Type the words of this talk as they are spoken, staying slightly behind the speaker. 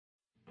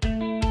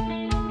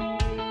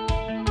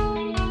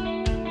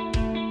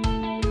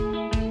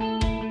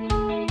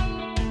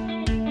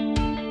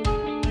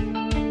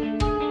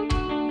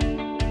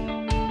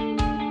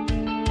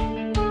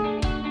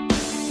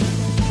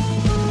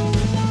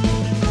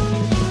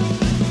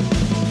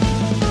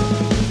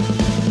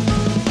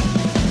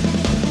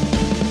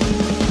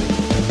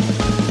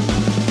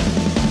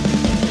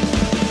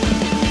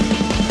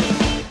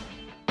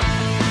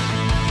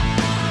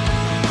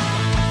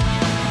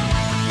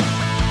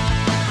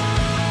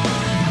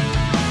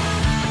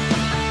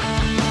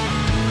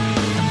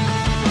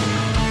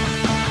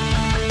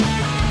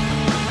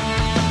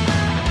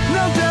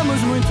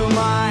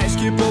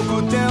que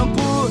pouco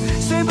tempo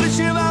sempre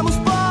tivemos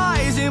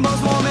paz e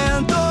bons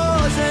momentos.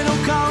 E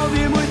nunca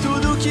ouvi muito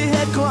do que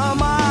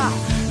reclamar.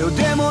 Eu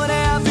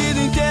demorei a vida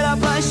inteira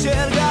pra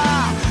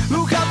enxergar.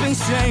 Nunca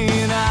pensei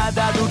em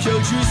nada do que eu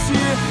disse.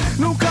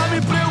 Nunca me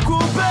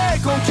preocupei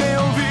com quem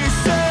eu vi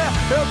ser.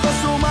 Eu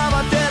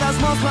costumava ter as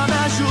mãos pra me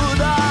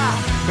ajudar.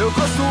 Eu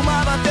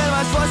costumava ter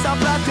mais força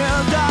pra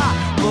tentar.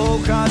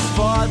 Poucas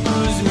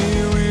fotos,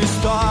 mil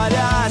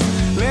histórias.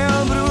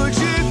 Lembro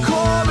de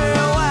como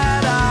eu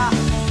era.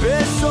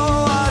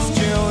 Pessoas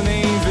que eu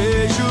nem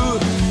vejo,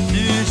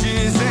 que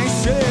dizem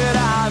ser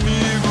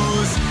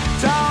amigos.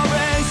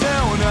 Talvez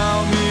eu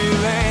não me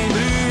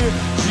lembre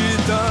de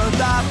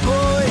tanta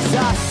coisa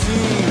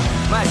assim,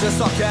 mas eu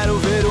só quero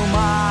ver o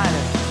mar.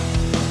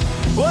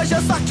 Hoje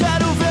eu só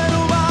quero ver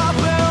o mar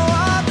pra eu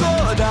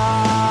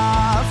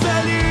acordar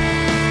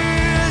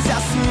feliz. E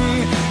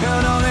assim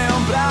eu não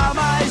lembrar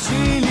mais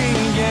de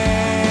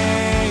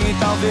ninguém.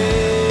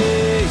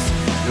 Talvez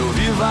eu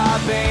viva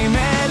bem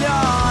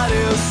melhor.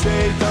 Eu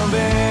sei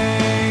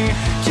também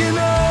que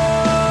não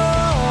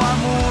há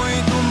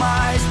muito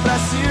mais pra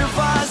se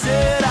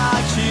fazer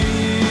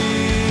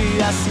aqui.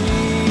 E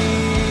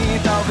assim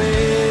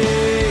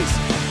talvez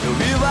eu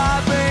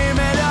viva bem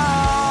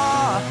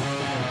melhor.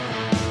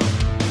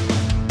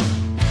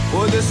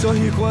 Poder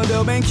sorrir quando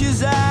eu bem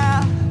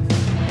quiser.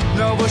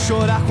 Não vou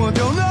chorar quando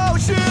eu não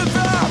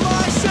tiver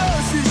mais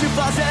chances de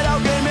fazer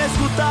alguém me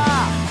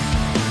escutar.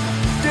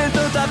 Tem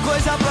tanta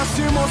coisa pra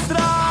se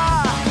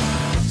mostrar.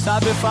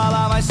 Saber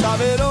falar, mas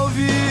saber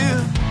ouvir.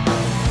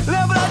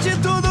 Lembrar de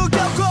tudo que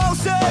eu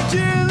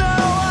consegui.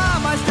 Não há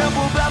mais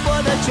tempo pra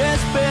poder te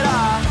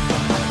esperar.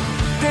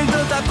 Tem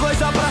tanta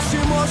coisa pra se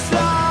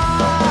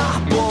mostrar.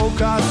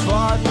 Poucas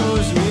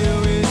fotos,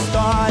 mil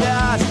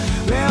histórias.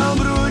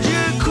 Lembro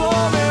de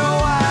como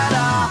eu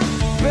era.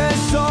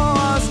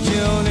 Pessoas que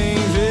eu nem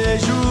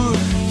vejo,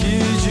 que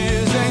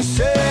dizem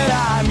ser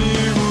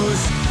amigos.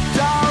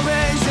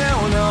 Talvez eu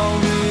não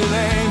me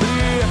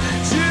lembre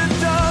de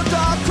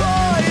tanta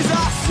coisa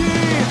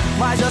assim,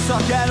 mas eu só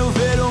quero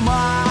ver o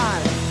mar.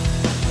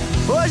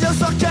 Hoje eu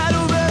só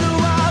quero ver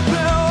o mar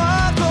pra eu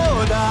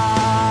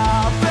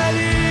acordar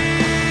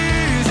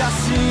feliz. E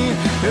assim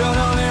eu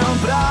não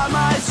lembrar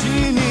mais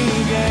de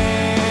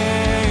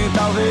ninguém.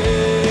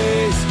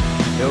 Talvez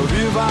eu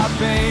viva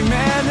bem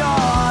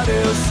melhor.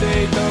 Eu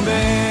sei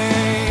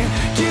também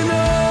que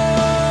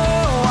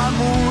não há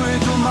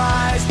muito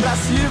mais pra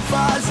se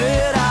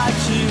fazer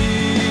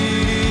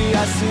aqui.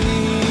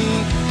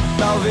 Assim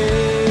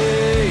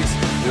talvez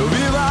eu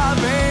viva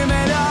bem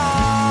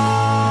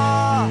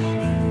melhor.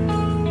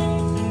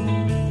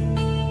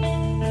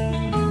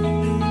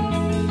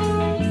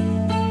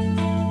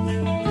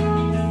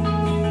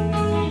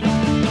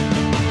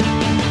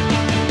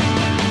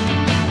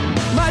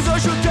 Mas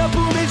hoje o tempo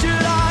me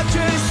dirá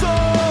quem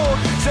sou.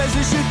 Se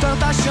existe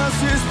tantas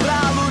chances pra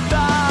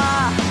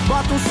lutar.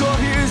 Bota um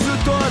sorriso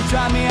torto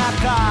à minha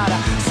cara.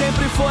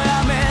 Sempre foi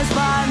a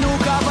mesma,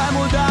 nunca vai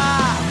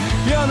mudar.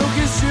 E eu nunca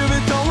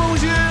estive tão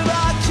longe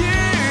daqui,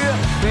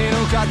 nem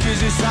nunca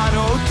quis estar em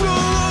outro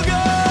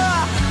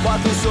lugar.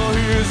 Bota um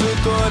sorriso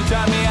torto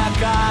à minha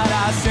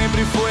cara.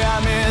 Sempre foi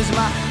a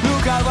mesma,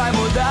 nunca vai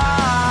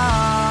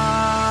mudar.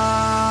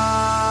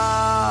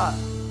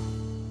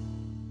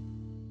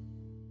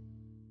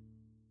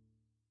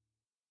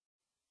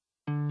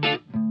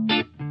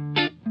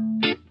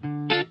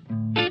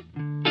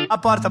 A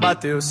porta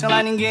bateu, sei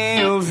lá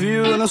ninguém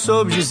ouviu. Não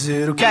soube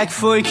dizer o que é que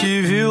foi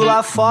que viu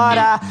lá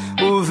fora.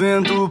 O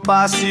vento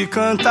passa e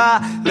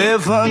canta,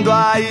 levando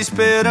a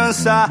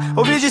esperança.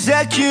 Ouvi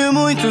dizer que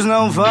muitos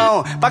não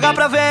vão pagar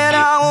pra ver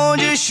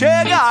aonde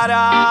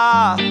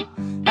chegará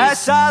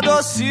essa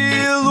doce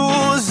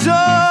ilusão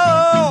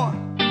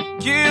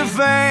que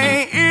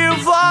vem e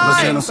vai.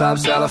 Você não sabe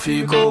se ela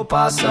ficou ou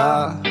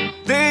passa.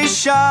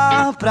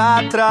 Deixar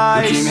pra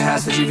trás. O que me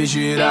resta é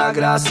dividir a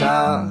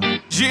graça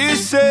de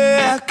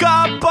ser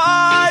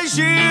capaz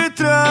de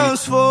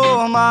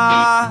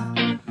transformar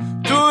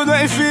tudo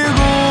em figuração.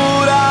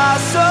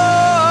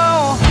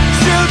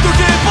 Sinto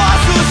que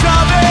posso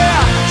saber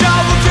de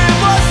algo que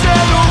você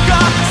nunca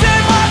se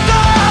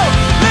matou.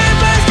 Nem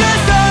fez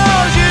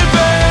questão de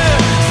ver.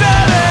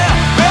 Ser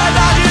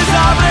verdades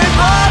abrem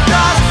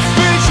portas.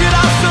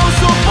 Mentiras são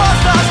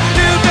supostas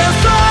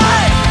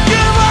intenções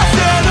que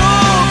você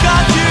nunca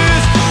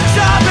quis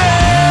saber.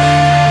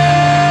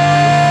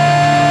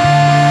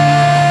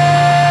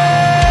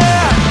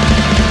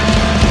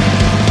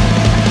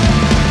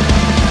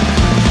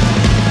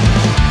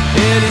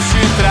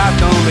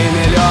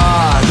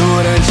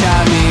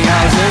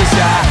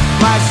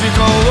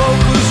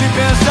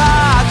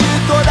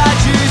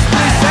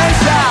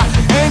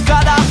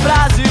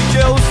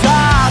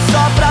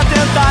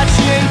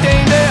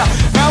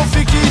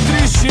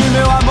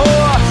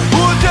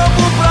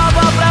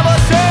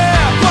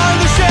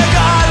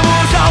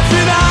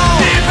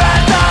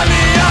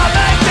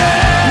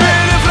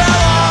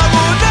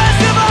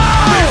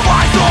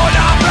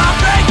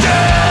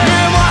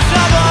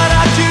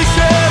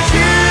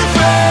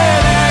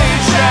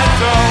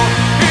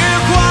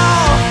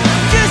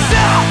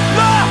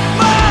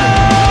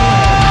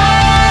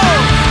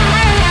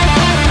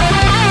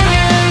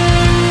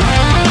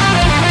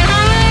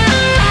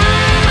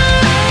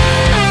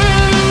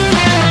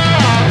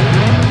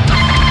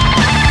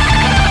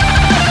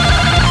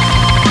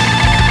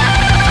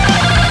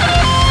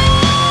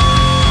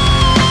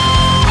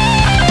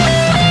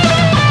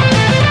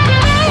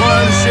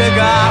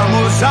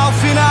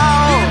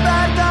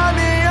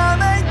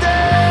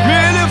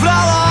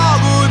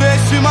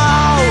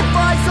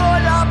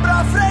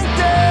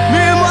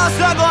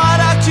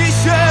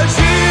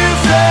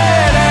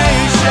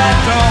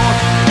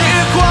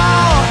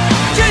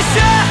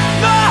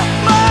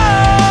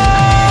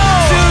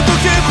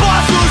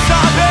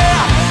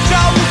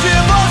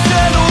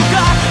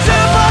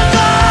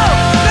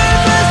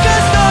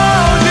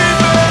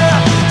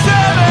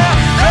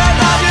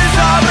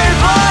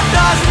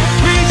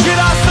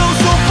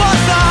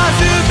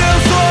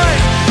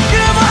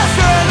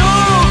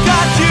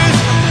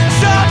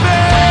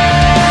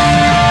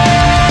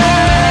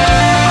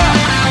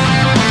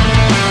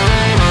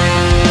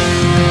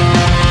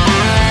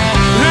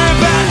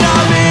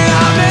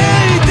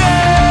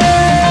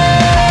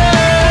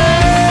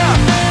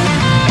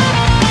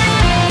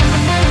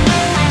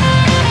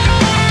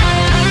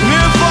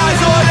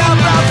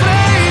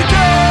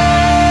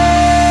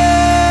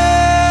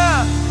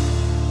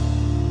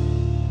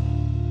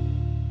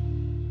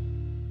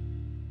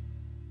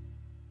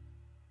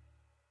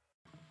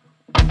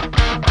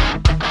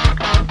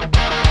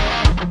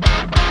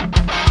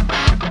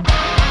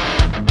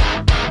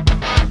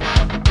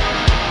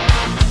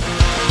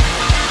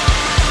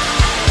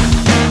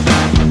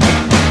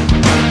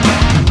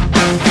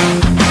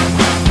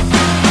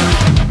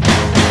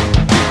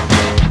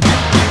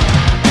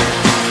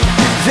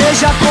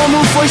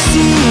 como foi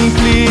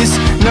simples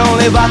não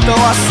levar tão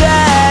a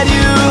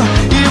sério.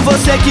 E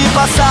você que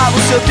passava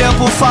o seu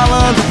tempo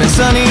falando,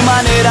 pensando em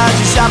maneiras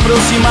de se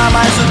aproximar,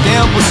 mas o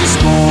tempo se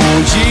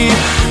esconde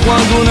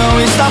quando não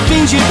está a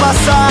fim de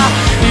passar.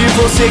 E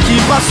você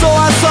que passou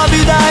a sua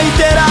vida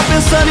inteira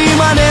pensando em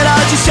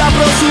maneiras de se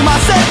aproximar,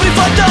 sempre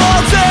foi tão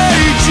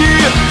ausente,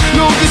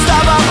 nunca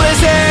estava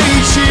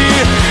presente.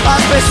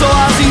 As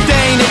pessoas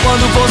entendem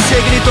quando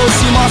você gritou,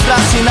 se mostra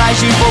sinais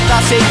de pouca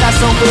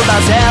aceitação.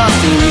 Todas elas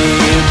têm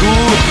medo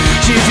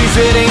de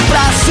viverem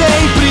pra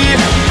sempre,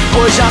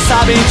 pois já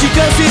sabem que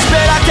cansa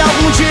esperar que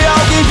algum dia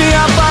alguém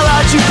venha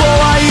falar de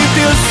boa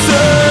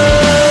intenção.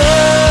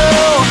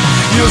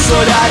 E os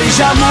olhares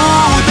já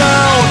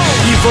mudam,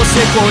 e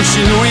você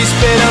continua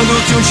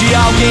esperando que um dia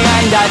alguém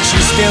ainda te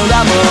estenda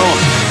a mão.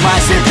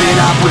 Mas sem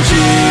pena por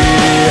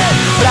quê?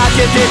 Pra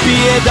que ter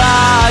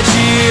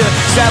piedade?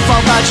 Se é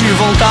falta de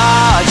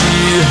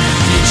vontade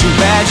que te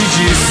impede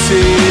de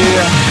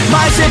ser.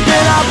 Mas sem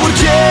pena por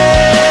quê?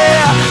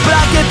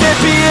 Pra que ter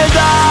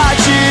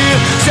piedade?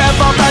 Se é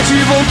falta de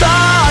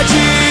vontade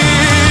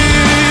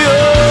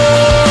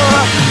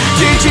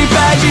que te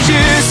impede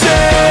de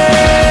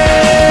ser.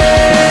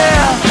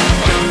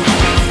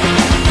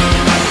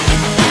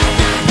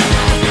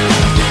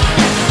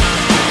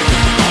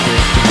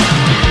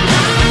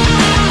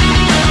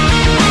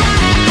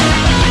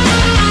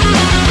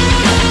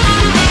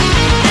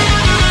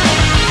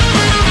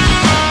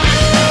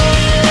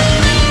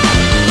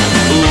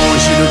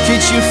 Que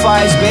te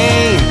faz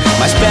bem,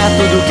 mais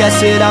perto do que é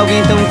ser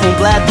alguém tão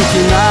completo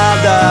que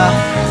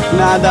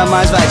nada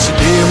mais vai te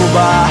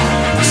derrubar.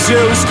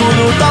 Seu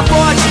escudo tá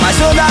forte,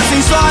 mas anda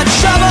sem sorte,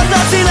 chamando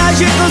sinais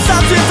de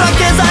cansaço e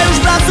fraqueza, e os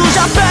braços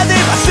já pedem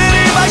pra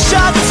serem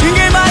baixados.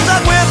 Ninguém mais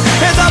aguenta,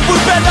 reza por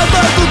perdão,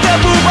 tanto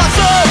tempo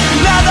passou,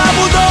 nada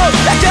mudou.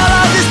 E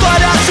aquelas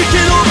histórias de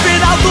que no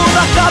final tudo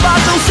acaba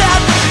tão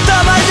certo,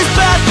 tá mais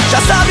esperto,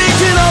 já sabe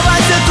que não vai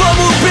ser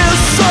como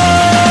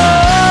pensou.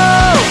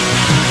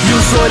 E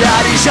os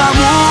olhares já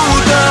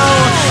mudam,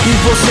 e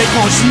você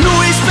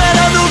continua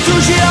esperando que um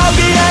dia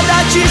alguém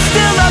ainda te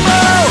estenda a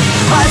mão.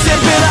 Mas é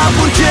pena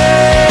por quê?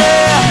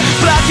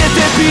 Pra que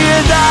ter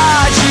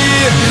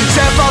piedade? Se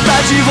é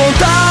falta de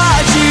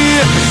vontade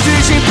que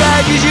te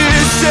impede de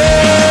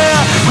ser.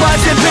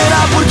 Mas é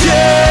pena por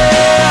quê?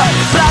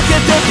 Pra que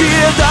ter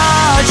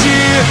piedade?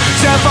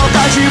 Se é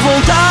falta de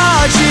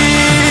vontade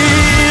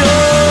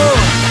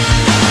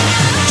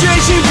que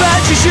te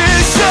impede de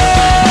ser.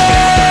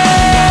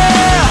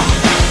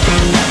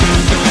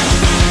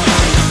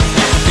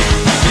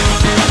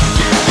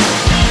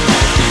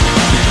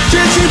 Que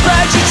te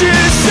impede de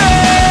ser.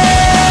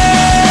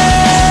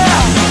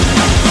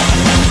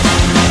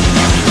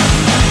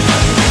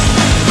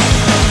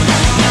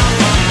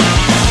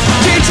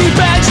 Que te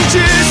impede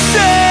de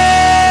ser.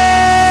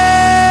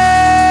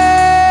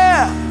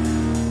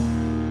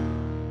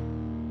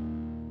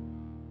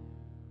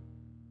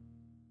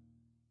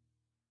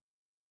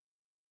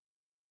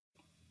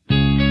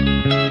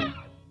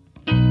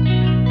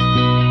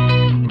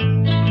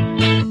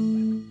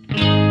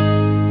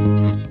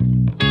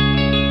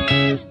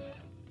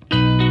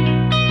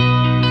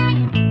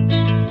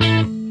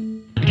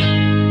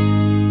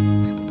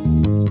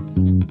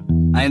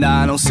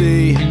 Ainda não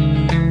sei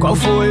qual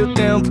foi o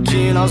tempo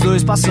que nós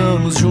dois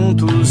passamos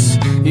juntos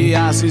e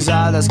as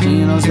risadas que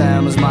nós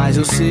demos, mas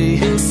eu sei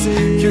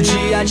que o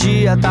dia a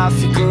dia tá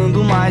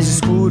ficando mais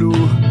escuro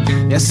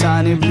e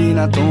essa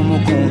neblina tomou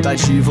conta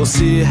de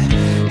você.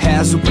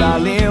 Rezo pra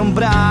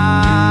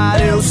lembrar.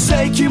 Eu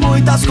sei que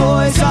muitas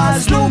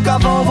coisas nunca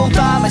vão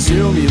voltar, mas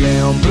eu me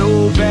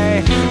lembro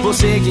bem.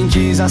 Você quem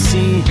quis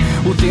assim.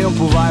 O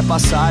tempo vai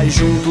passar e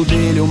junto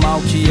dele o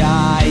mal que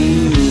há em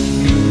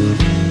mim.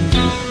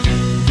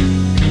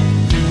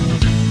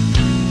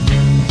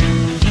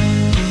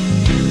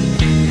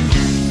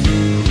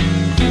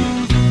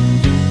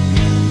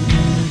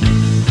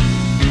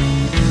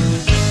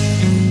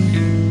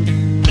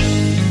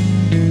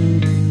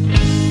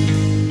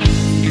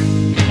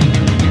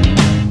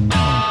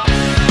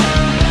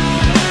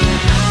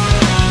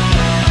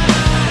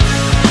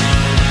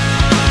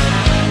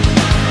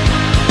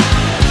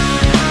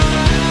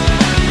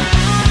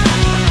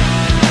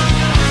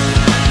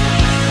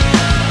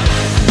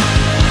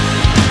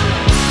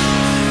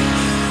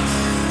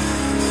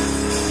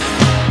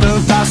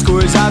 As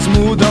coisas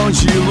mudam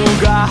de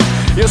lugar,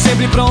 eu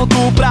sempre pronto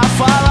pra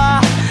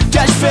falar que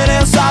as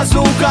diferenças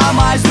nunca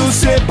mais nos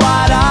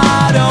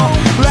separaram.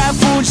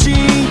 Levo um dia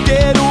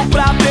inteiro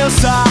pra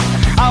pensar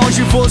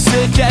aonde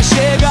você quer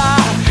chegar.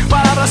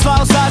 Palavras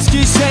falsas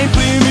que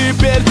sempre me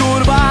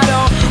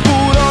perturbaram.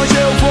 Por onde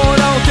eu vou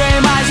não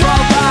tem mais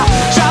volta.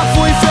 Já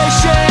fui,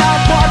 fechei a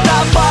porta,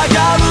 apague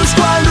a luz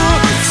quando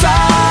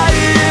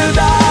sair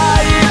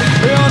daí.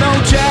 Eu não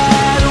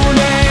quero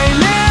nem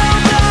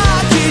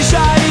lembrar que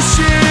já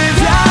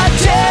estive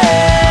aqui.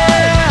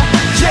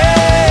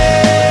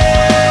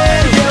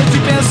 Eu que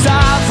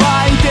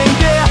pensava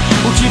entender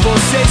o que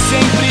você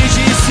sempre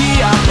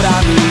dizia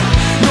pra mim.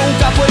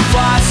 Nunca foi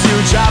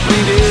fácil de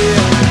aprender.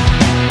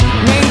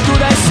 Nem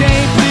tudo é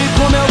sempre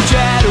como eu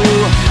quero.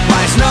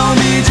 não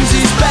me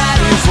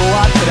desespero e vou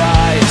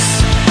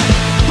atrás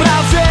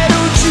pra ver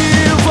o que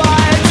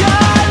vai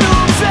quero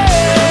ver.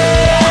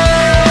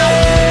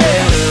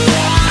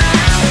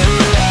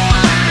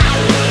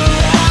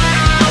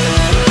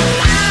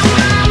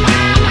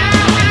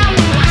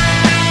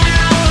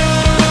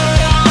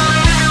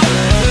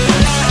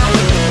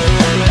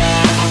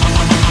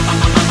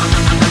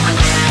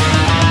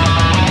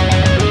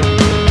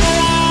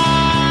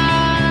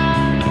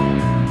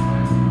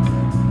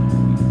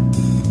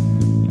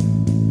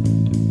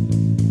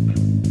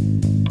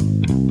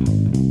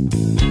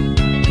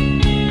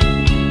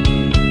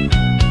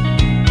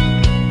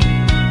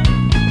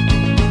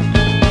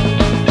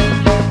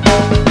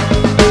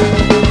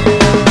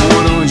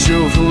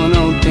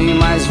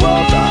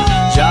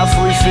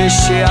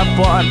 Fechei a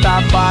porta,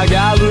 apague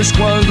a luz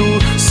quando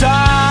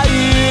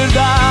sair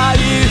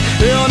daí.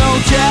 Eu não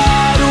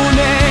quero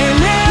nem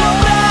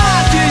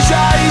lembrar que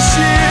já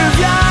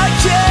estive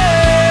aqui.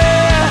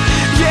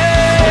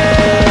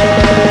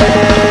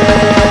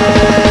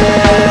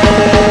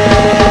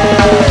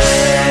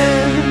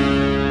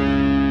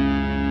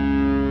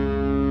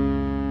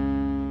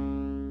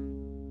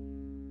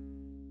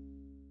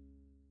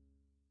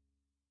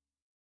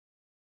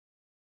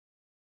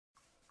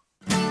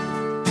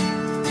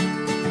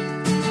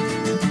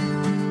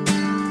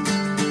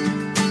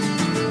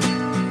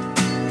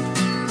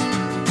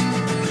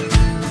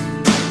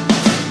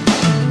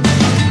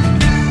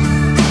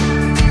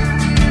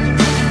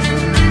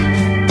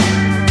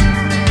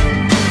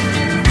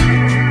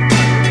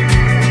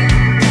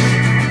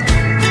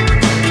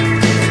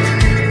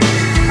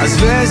 Às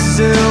vezes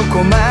eu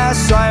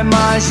começo a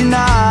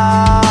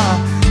imaginar,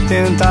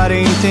 tentar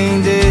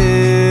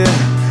entender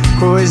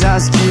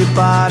coisas que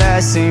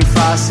parecem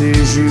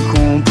fáceis de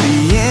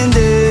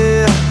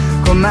compreender.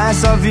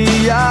 Começo a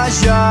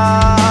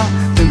viajar,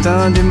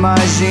 tentando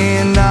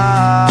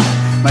imaginar,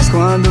 mas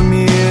quando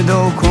me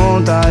dou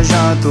conta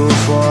já tô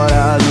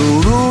fora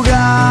do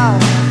lugar.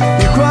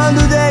 E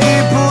quando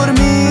dei por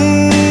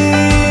mim,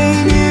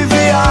 me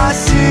vi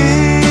assim.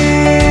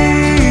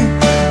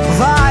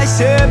 Vai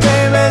ser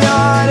bem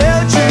melhor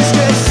eu te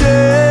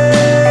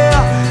esquecer,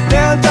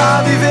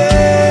 tentar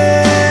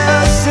viver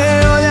sem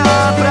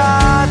olhar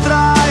pra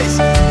trás,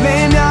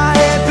 nem me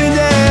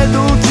arrepender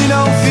do que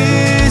não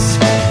fiz.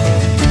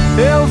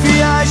 Eu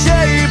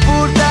viajei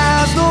por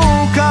terras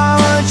nunca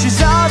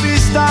antes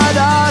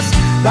avistadas.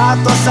 Da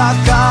tua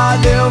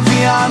sacada eu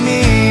vi a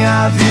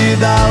minha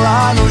vida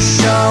lá no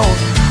chão.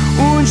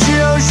 Um dia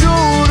eu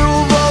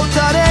juro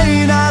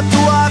voltarei na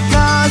tua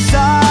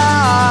casa,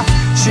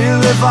 te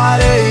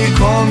levarei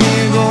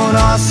comigo,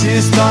 nossa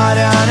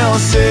história não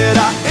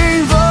será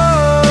em vão.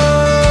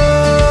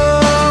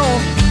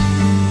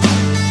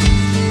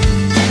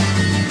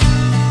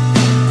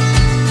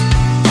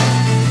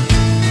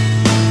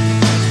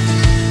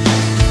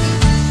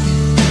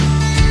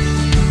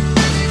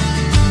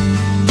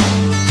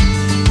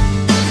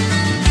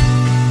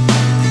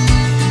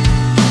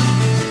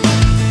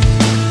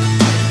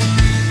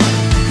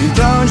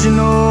 Então de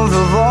novo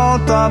eu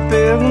volto a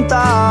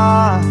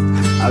perguntar.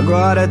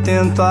 Agora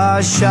tento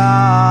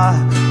achar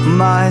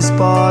uma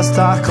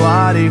resposta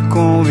clara e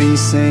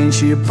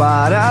convincente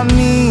para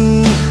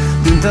mim,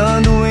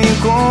 tentando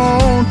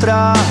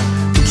encontrar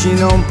o que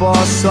não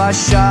posso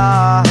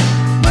achar,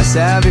 mas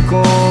serve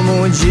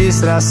como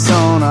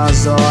distração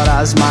nas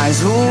horas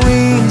mais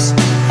ruins.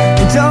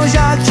 Então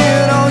já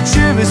que não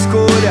tive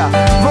escolha,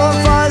 vou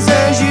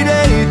fazer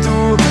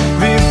direito,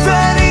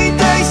 viver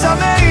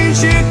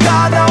intensamente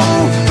cada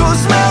um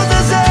dos meus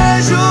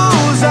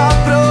desejos,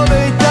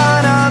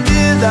 aproveitar a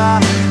vida,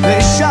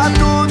 deixar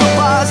tudo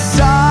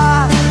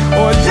passar,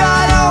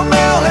 olhar ao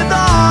meu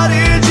redor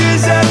e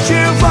dizer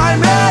que vai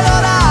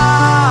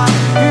melhorar.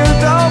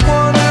 Então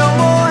quando eu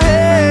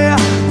morrer,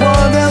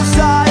 quando eu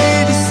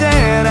sair de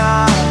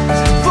cena,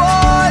 vou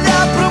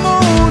olhar pro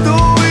mundo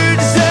e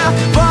dizer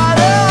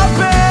valeu a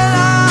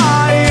pena.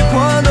 E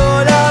quando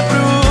olhar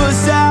pro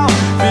céu,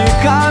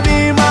 ficar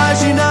me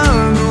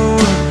imaginando,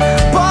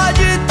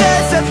 pode ter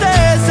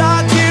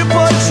certeza que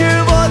por ti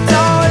vou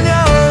tá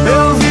olhando.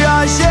 Eu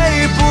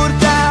viajei por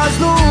terras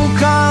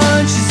nunca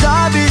antes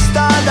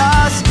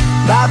avistadas.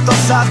 Da tua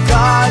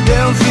sacada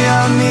eu vi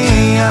a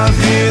minha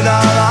vida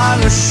lá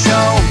no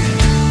chão.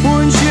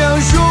 Um dia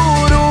eu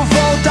juro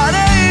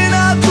voltarei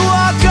na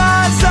tua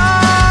casa,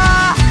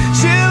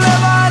 te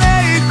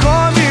levarei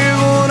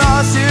comigo,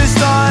 nossa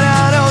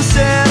história não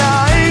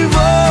será em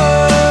vão.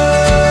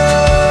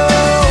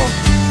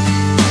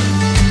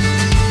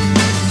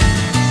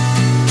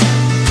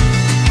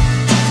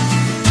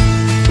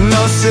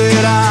 Não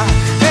será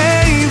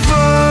em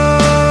vão.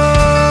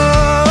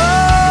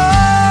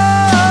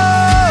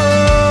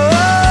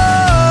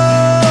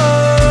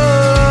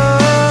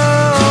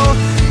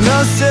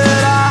 Não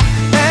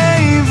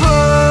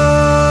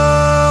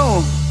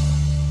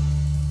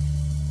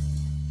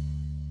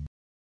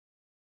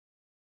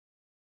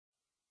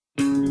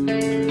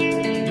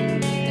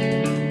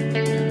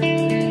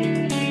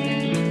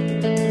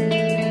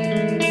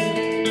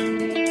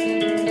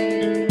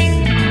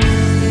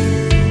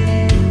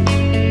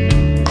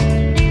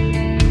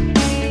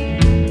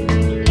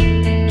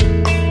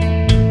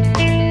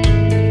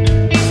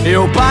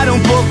paro um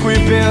pouco e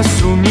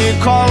penso, me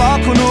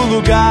coloco no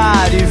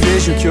lugar e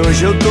vejo que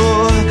hoje eu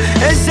tô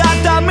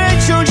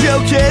exatamente onde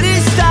eu queria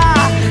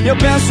estar. Eu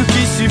penso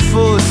que se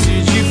fosse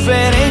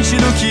diferente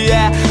do que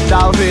é,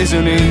 talvez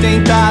eu nem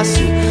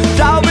tentasse,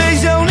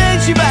 talvez eu nem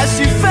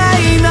tivesse fé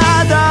em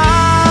nada.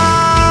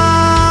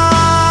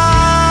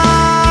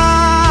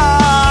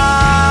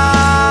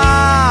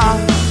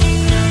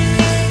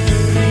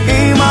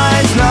 Em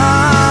mais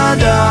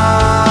nada.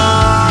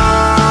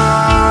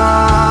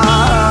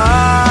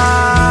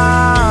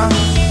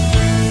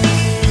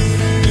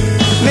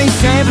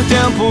 Sempre o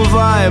tempo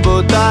vai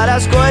botar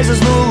as coisas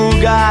no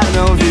lugar.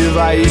 Não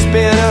viva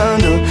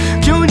esperando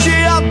que um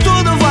dia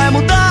tudo vai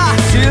mudar.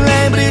 Se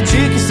lembre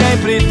de que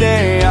sempre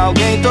tem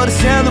alguém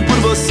torcendo por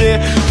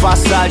você.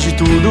 Faça de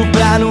tudo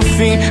pra no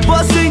fim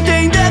você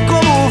entender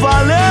como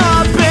valeu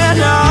a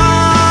pena.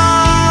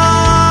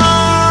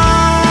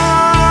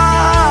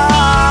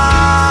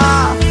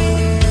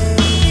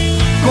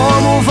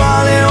 Como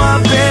valeu a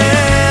pena.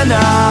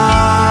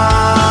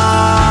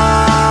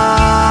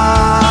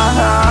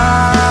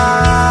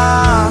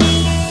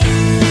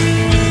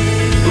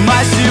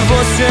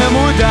 Se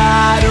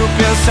mudar, o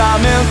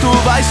pensamento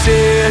vai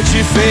ser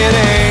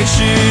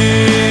diferente.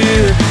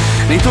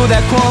 Nem tudo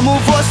é como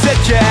você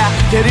quer.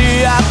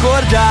 Queria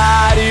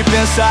acordar e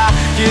pensar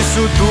que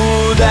isso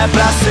tudo é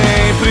pra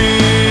sempre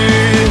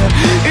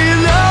e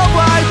não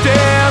vai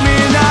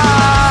terminar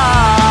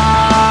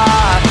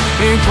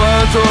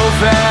enquanto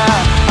houver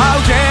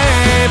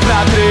alguém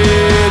pra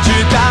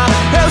acreditar.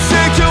 Eu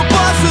sei que eu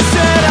posso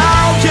ser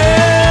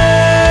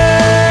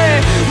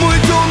alguém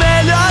muito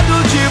melhor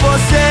do que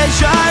você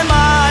já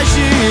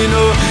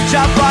imagino.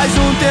 Já faz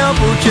um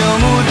tempo que eu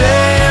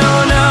mudei,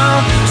 eu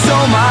não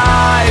sou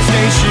mais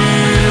quem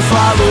te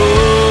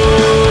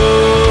falou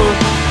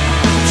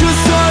que o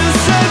sonho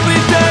sempre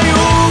tem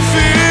um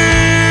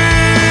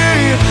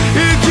fim e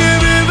que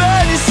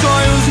viver de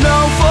sonhos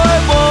não foi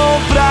bom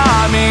pra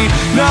mim.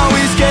 Não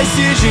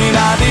esqueci de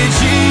nada e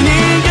de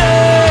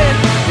ninguém.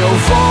 Eu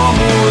vou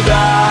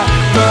mudar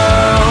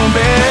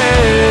também.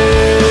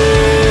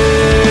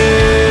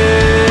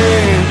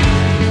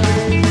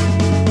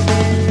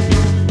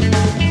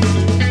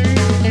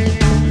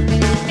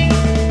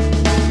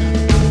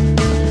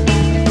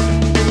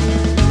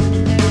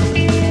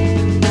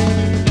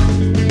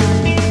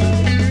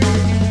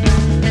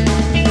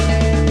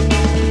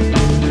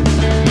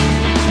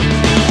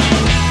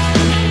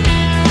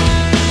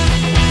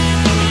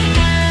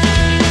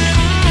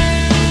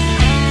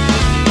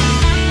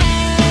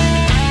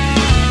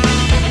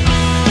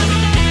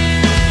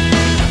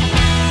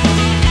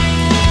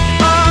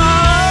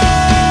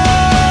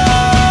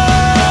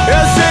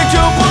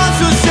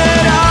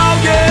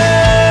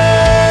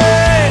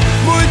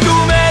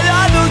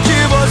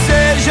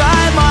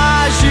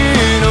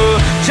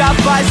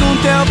 Faz um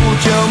tempo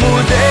que eu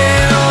mudei,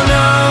 eu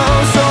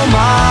não sou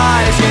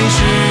mais quem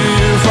te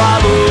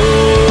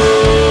falou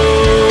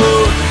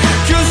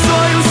que o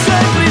sonho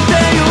sempre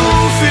tem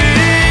um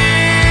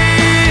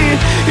fim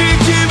e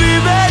que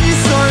viver de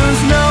sonhos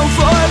não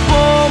foi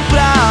bom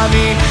pra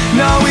mim.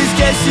 Não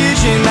esqueci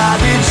de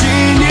nada e de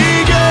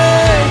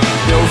ninguém.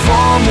 Eu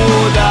vou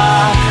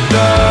mudar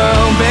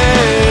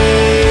também.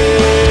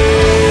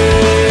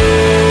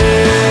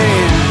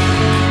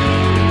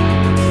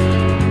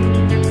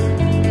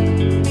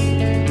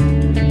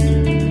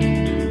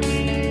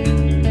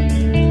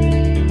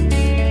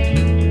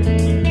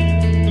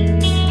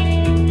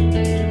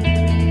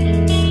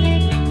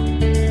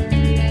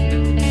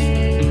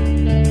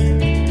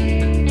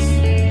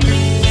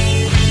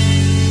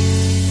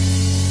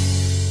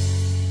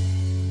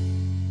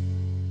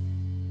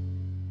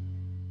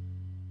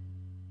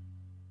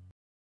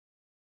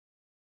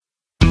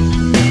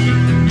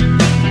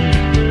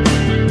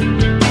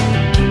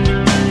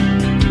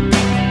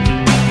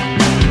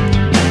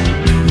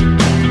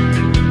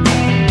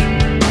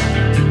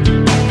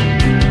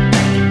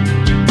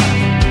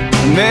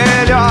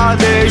 Melhor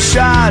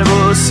deixar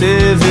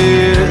você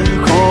ver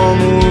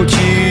como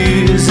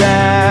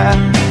quiser.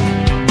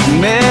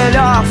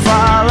 Melhor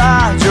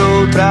falar de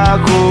outra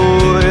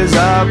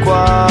coisa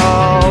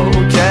qualquer.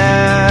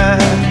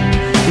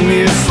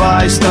 Me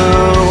faz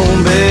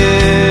tão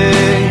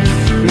bem,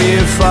 me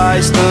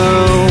faz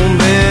tão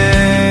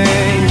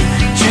bem.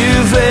 Te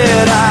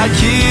ver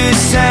aqui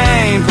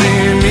sempre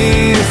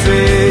me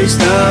fez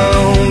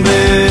tão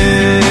bem.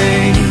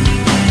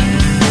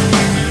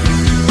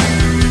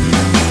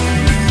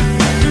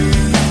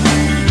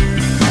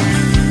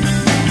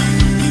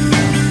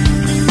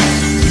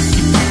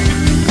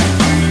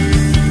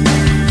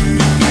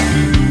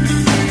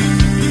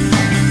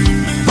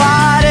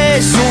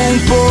 Um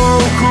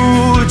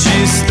pouco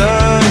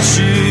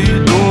distante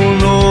do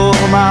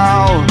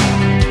normal.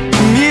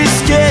 Me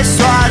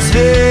esqueço às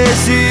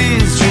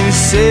vezes de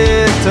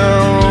ser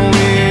tão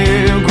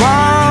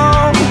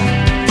igual.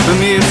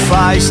 Me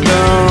faz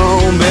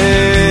tão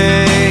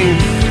bem,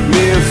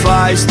 me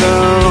faz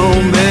tão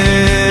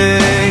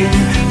bem.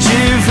 Te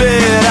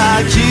ver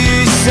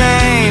aqui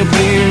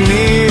sempre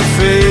me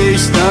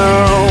fez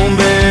tão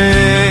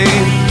bem.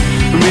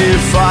 Me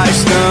faz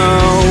faz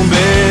tão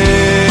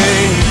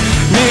bem,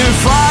 me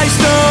faz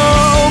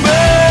tão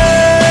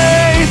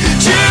bem.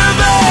 Te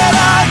ver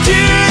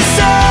aqui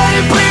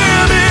sempre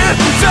me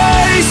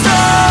fez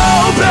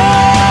tão bem.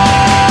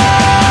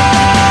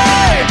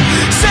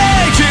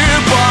 Sei que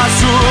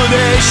posso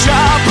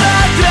deixar pra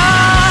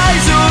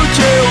trás o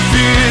que eu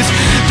fiz,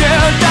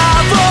 tentar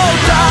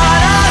voltar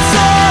a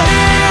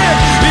sorrir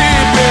e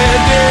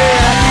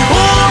perder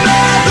o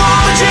medo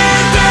de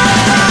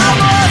tentar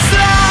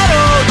mostrar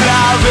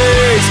outra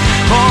vez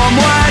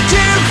como é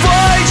que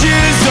foi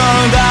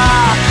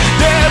desandar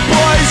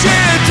depois de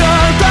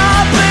tanto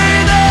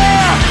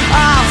aprender a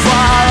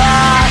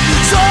falar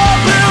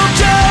sobre o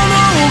que eu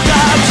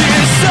nunca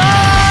quis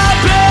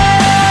saber.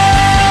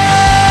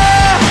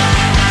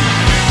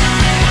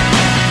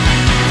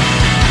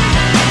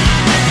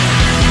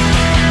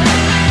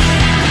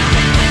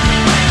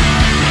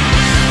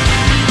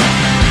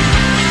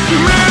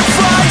 Me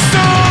faz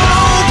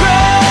tão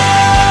bem.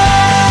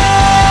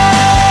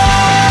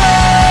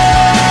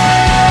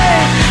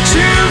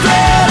 Te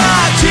ver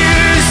aqui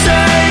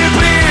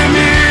sempre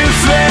me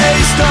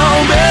fez tão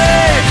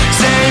bem,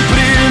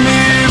 sempre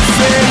me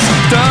fez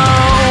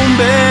tão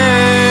bem.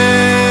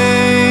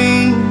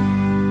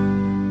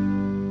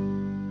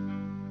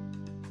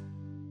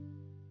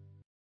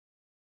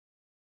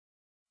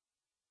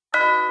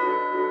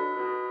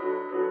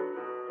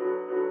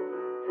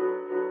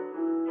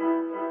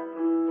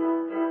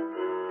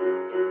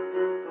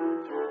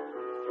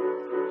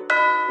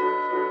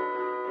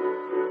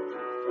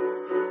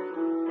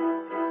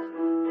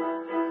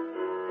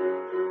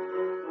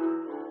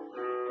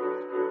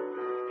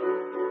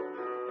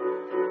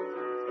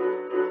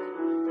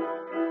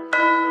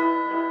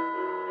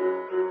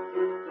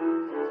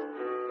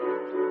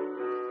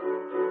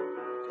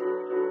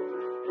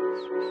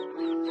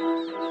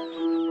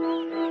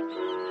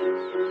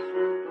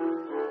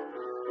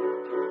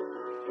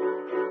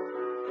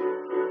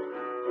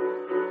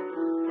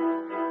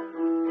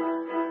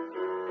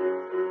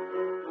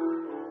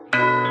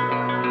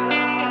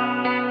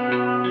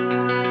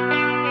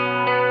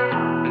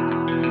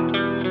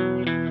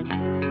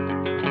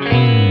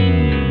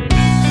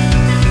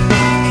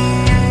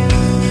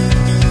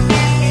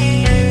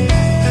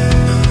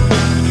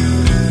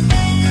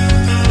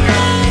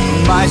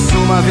 Mais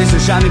uma vez eu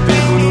já me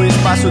perco no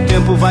espaço, o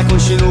tempo vai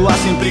continuar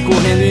sempre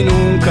correndo e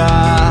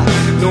nunca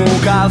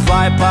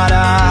vai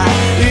parar.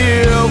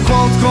 E eu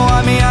conto com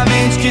a minha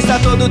mente que está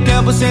todo o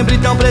tempo sempre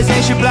tão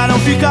presente pra não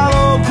ficar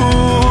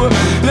louco,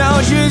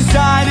 não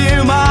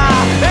desanimar.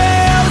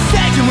 Eu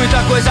sei de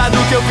muita coisa do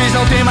que eu fiz,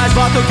 não tem mais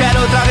volta, eu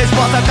quero outra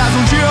resposta caso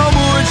um dia eu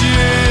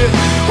mude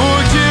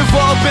o que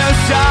vou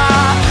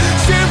pensar.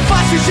 Se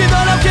faz sentido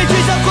ou não, quem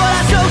diz é o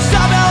coração que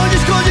sabe aonde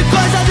esconde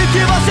coisas de que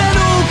você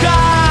nunca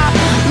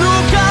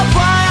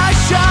vai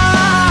achar.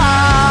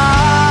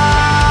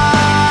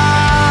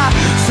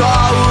 Só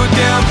o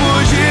tempo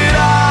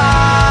dirá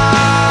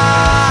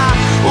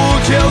o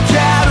que eu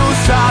quero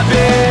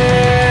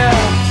saber.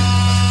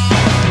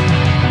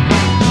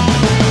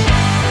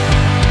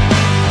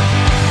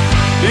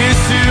 E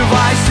se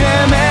vai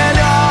ser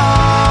melhor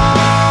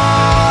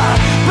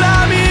pra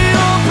mim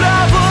ou pra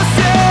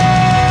você.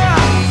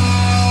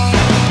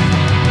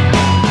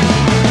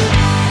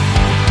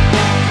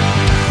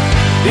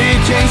 E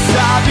quem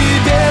sabe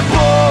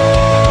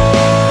depois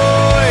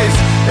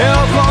eu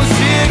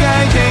consiga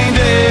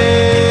entender.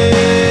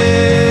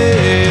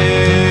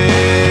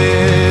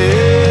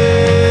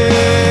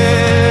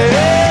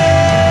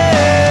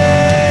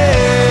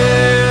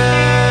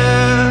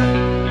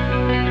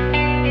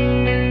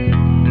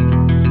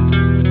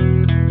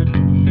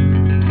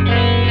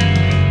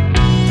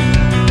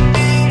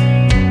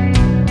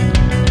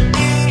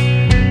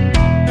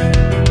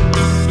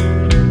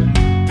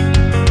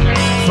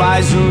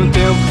 Faz um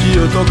tempo que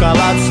eu tô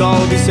calado,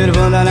 só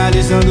observando,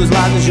 analisando os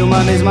lados de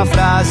uma mesma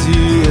frase,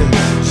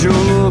 de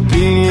uma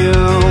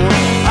opinião.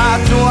 A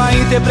tua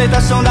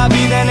interpretação da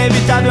vida é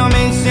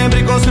inevitavelmente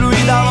sempre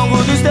construída ao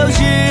longo dos teus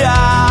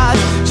dias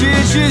de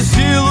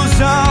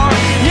desilusão.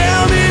 E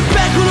eu me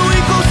pego no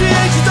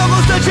inconsciente tão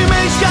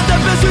constantemente que até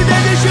penso em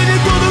desistir de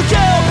tudo que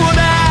eu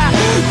puder,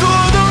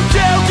 tudo que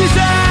eu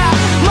quiser.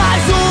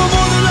 Mas o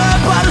mundo não é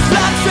para os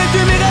fracos,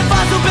 sempre me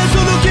refaço, penso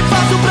no que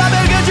faço pra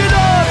erguer de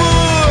novo,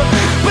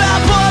 pra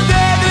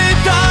poder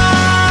gritar.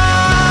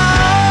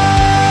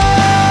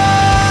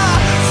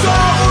 Só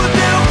o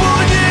tempo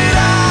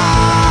dirá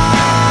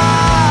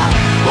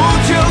o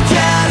que eu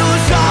quero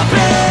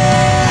saber.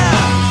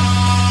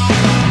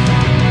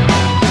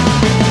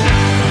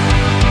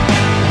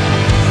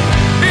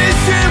 E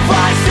se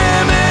vai ser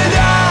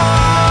melhor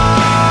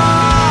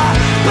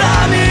pra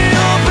mim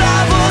ou pra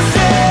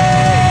você.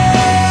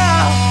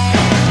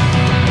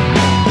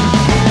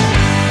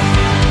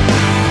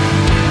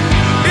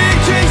 E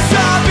quem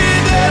sabe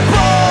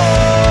depois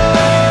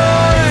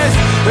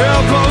eu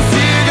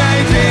consiga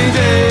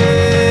entender.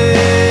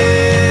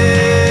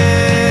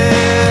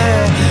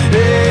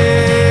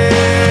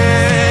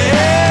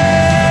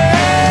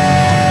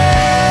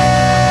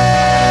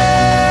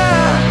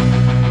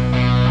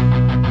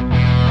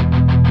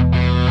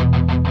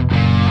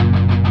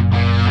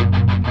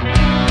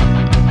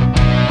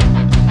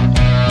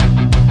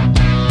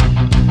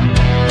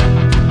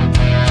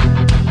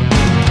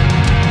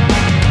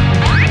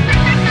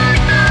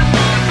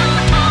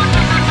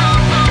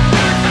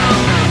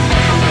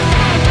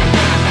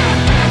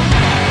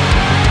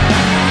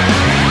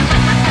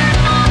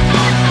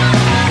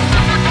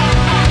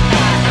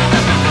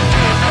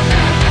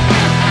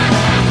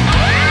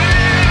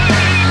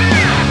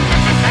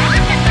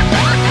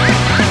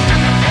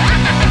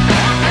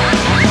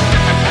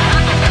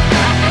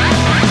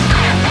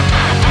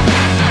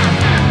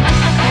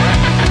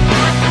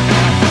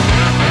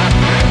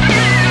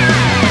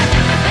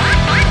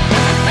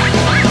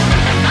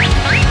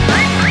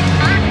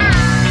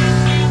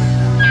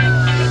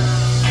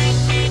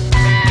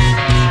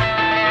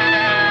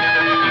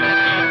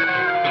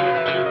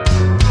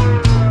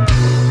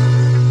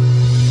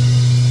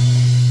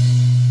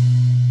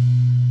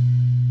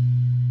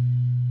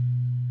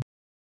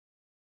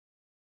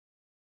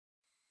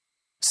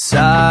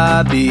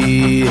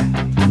 sabe,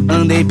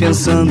 andei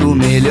pensando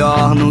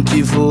melhor no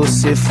que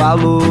você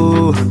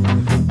falou.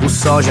 O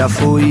sol já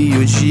foi e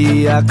o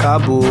dia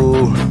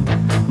acabou,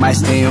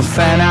 mas tenho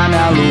fé na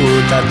minha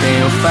luta,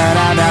 tenho fé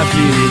na minha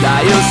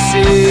vida. Eu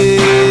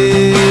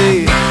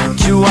sei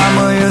que o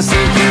amanhã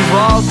sempre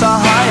volta a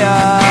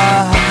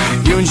raiar,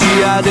 e um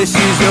dia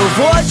desses eu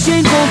vou te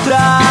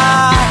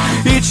encontrar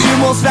e te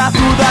mostrar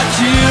tudo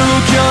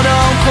aquilo que eu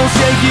não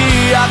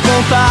conseguia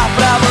contar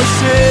pra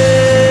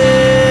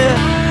você.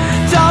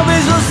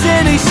 Talvez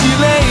você nem se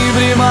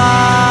lembre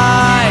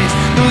mais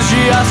dos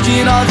dias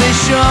que nós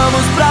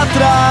deixamos pra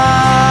trás.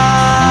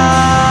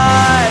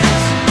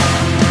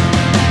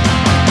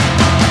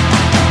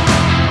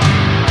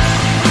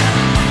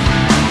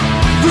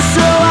 Do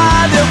seu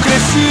lado eu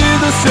cresci,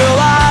 do seu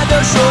lado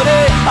eu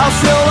chorei, ao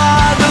seu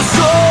lado eu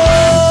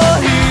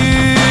sorri.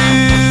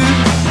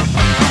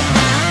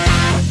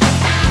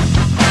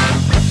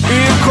 E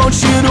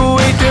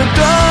continuei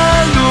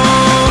tentando,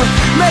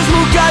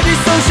 mesmo que a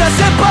distância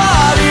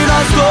separe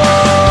nós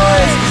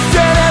dois.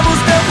 Teremos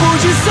tempo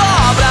de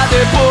sobra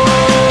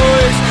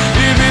depois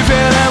e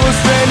viveremos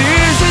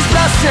felizes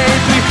pra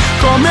sempre,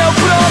 como eu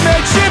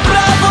prometi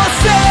pra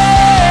você.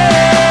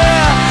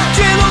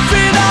 Que no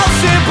final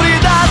sempre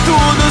dá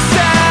tudo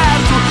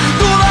certo,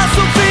 do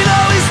nosso fim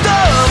não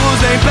estamos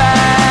nem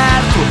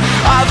perto.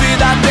 A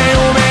vida tem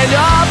o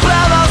melhor pra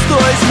nós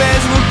dois,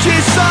 mesmo que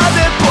só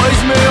depois,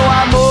 meu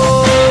amor.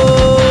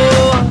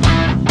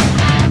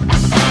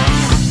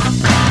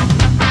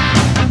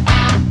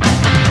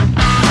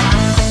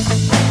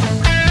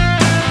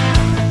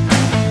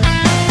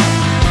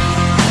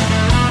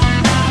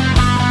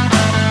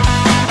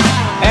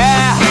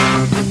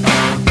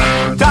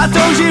 Tá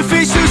tão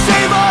difícil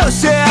sem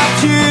você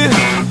aqui,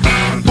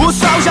 o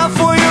sol já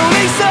foi, eu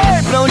nem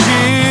sei pra onde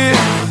ir.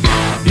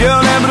 E eu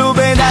lembro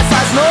bem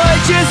dessas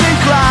noites em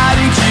claro,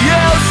 em que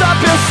eu só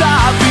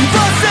pensava em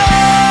você,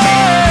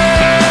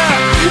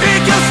 e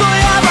que eu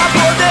sonhava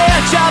poder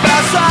te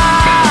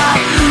abraçar,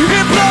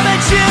 e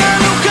prometia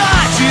nunca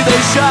te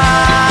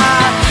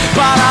deixar.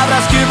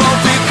 Palavras que vão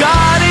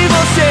ficar em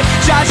você,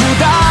 te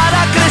ajudar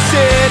a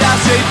crescer e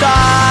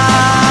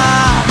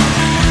aceitar.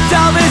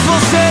 Talvez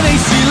você nem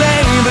se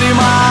lembre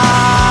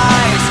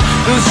mais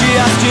dos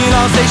dias que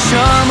nós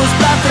deixamos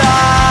pra trás.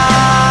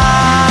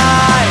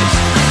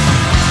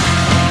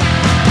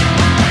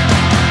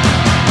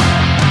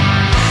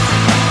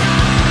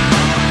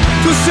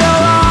 Do seu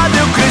lado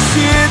eu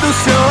cresci, do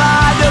seu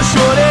lado eu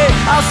chorei,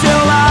 ao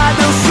seu lado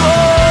eu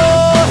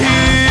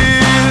sorri.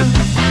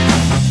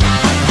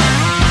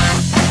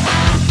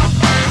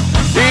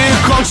 E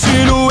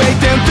continuei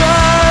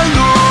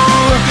tentando,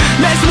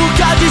 mesmo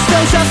que a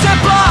distância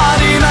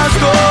separe nós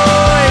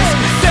dois.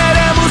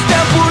 Teremos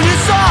tempo de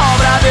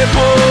sobra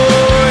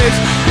depois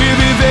e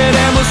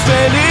viveremos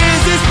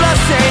felizes pra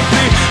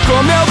sempre,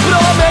 como eu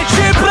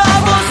prometi pra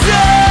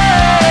você.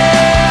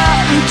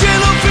 Que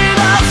no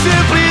final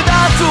sempre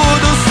dá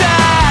tudo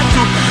certo,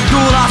 do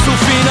nosso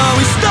fim não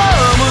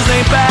estamos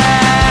nem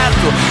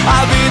perto.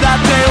 A vida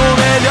tem o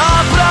melhor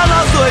pra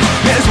nós dois,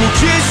 mesmo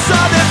que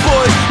só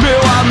depois,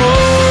 meu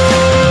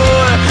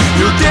amor.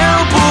 E o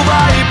tempo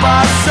vai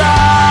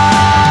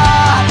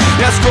passar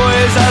e as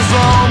coisas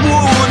vão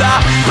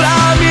mudar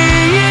pra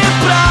mim e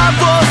pra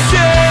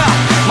você,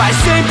 mas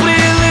sempre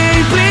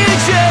lembre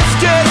de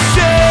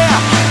esquecer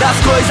das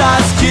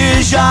coisas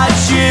que já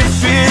te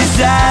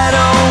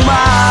fizeram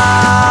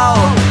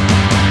mal.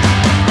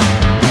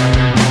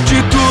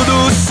 Que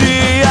tudo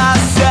se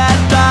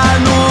acerta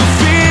no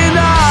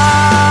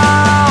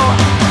final,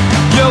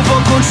 e eu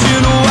vou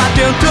continuar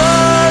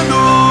tentando,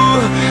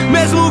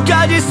 mesmo que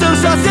a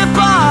distância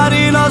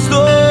separe nós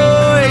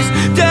dois.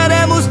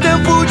 Teremos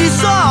tempo de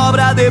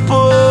sobra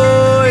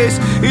depois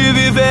e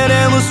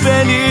viveremos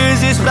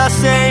felizes pra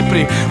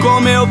sempre,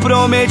 como eu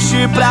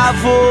prometi pra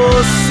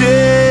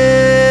você.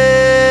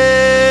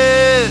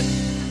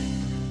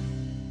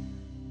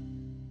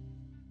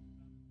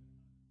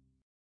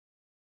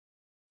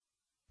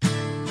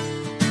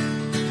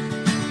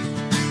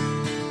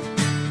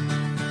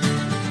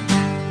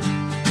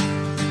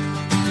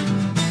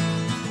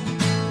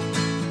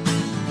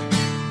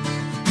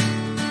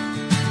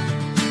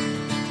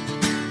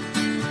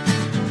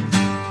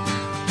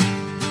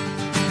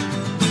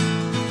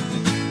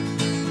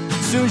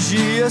 Se um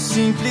dia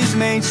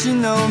simplesmente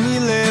não me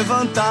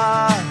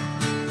levantar,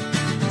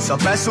 só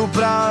peço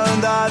pra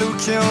andar o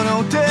que eu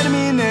não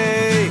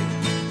terminei.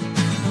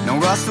 Não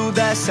gosto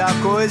dessa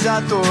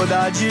coisa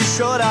toda de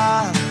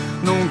chorar,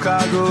 nunca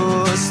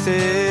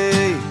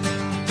gostei.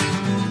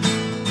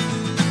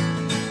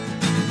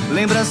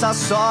 Lembranças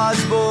só as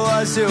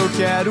boas eu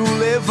quero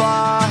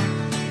levar,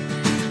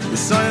 os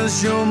sonhos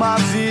de uma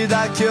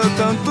vida que eu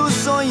tanto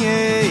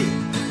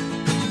sonhei.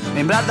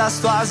 Lembrar das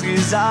tuas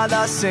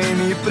risadas sem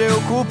me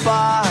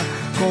preocupar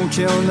com o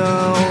que eu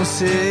não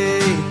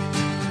sei.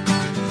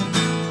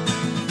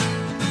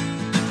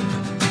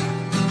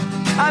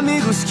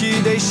 Amigos que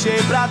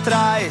deixei pra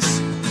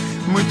trás,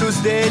 muitos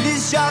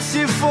deles já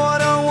se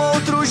foram,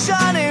 outros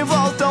já nem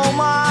voltam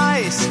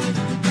mais.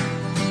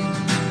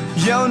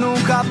 E eu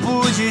nunca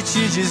pude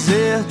te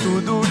dizer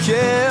tudo o que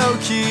eu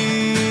quis.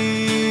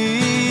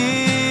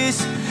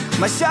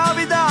 Mas se a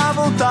vida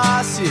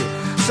voltasse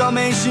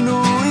somente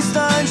no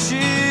instante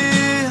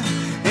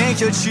em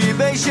que eu te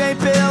beijei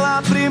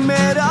pela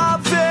primeira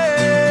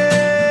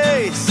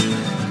vez,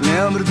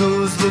 lembro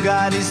dos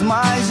lugares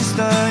mais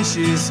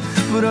distantes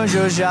por onde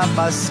eu já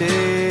passei.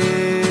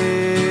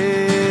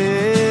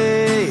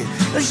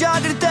 Eu já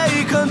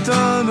gritei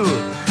cantando,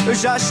 eu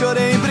já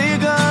chorei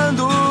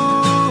brigando,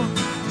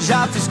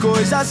 já fiz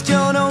coisas que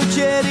eu não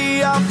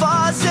queria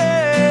fazer.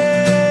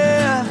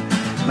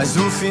 Mas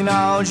o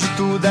final de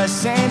tudo é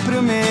sempre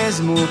o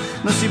mesmo,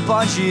 não se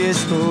pode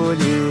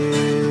escolher.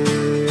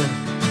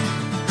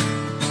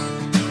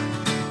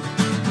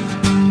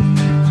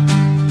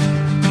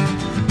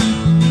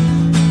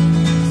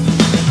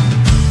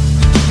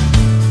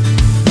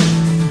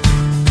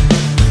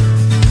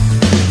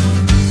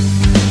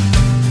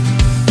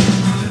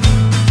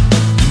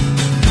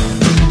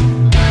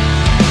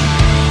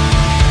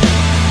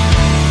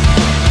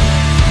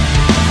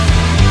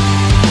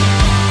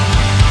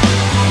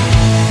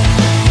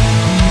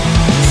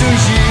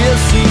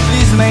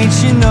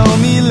 Simplesmente não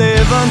me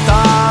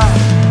levantar,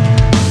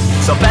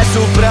 só peço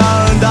pra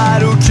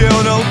andar o que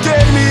eu não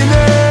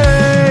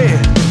terminei.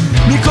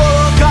 Me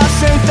colocar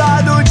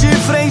sentado de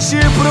frente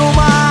pro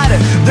mar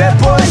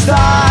depois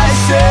das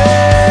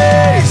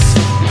 6.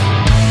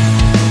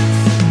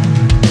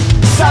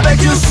 Sabe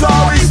que o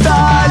sol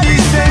está ali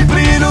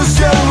sempre no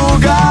seu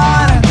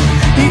lugar,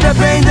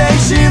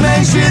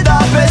 independentemente da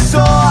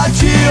pessoa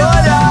que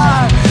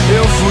olhar.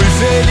 Eu fui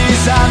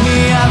feliz a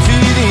minha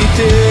vida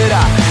inteira,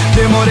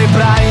 demorei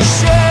pra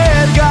enxergar.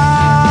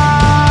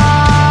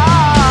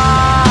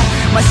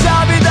 Mas se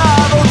a vida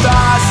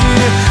voltasse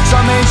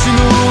somente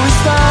no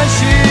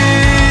instante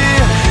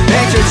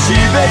em que eu te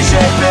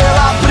beijei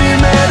pela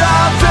primeira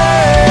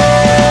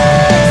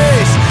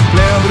vez,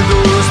 lembro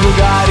dos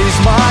lugares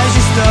mais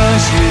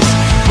distantes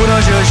por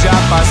onde eu já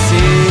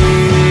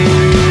passei.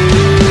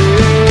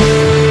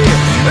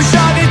 Eu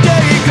já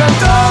gritei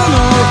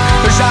cantando,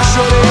 eu já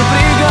chorei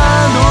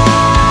brigando,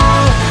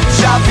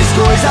 já fiz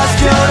coisas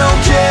que eu não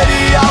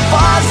queria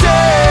fazer.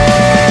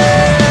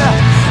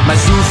 Mas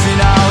o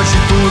final de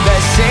tudo é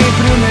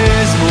sempre o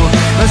mesmo,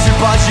 não se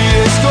pode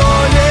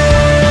escolher.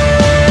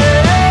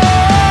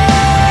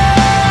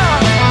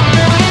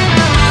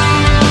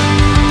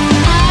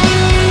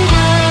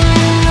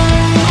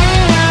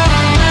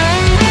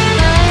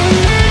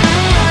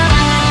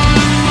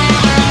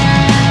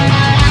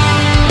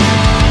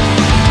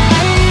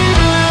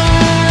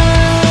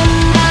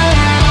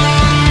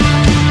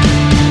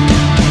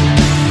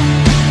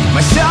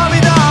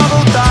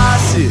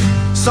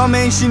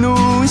 Somente no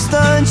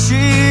instante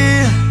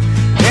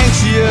em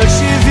que eu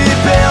te vi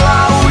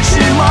pela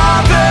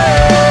última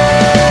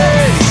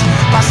vez.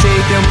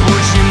 Passei tempo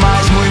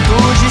demais, muito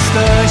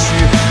distante,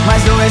 mas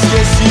não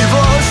esqueci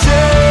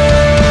você.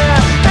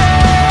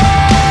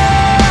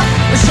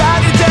 Eu já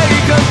gritei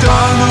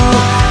cantando,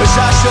 eu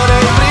já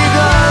chorei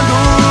brigando,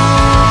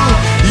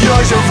 e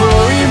hoje eu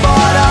vou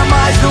embora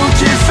mais do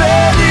que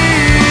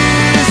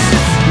feliz.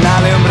 Na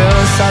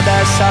lembrança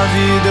dessa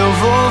vida eu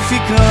vou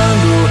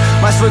ficando,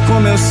 mas foi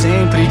como eu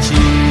sempre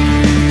quis.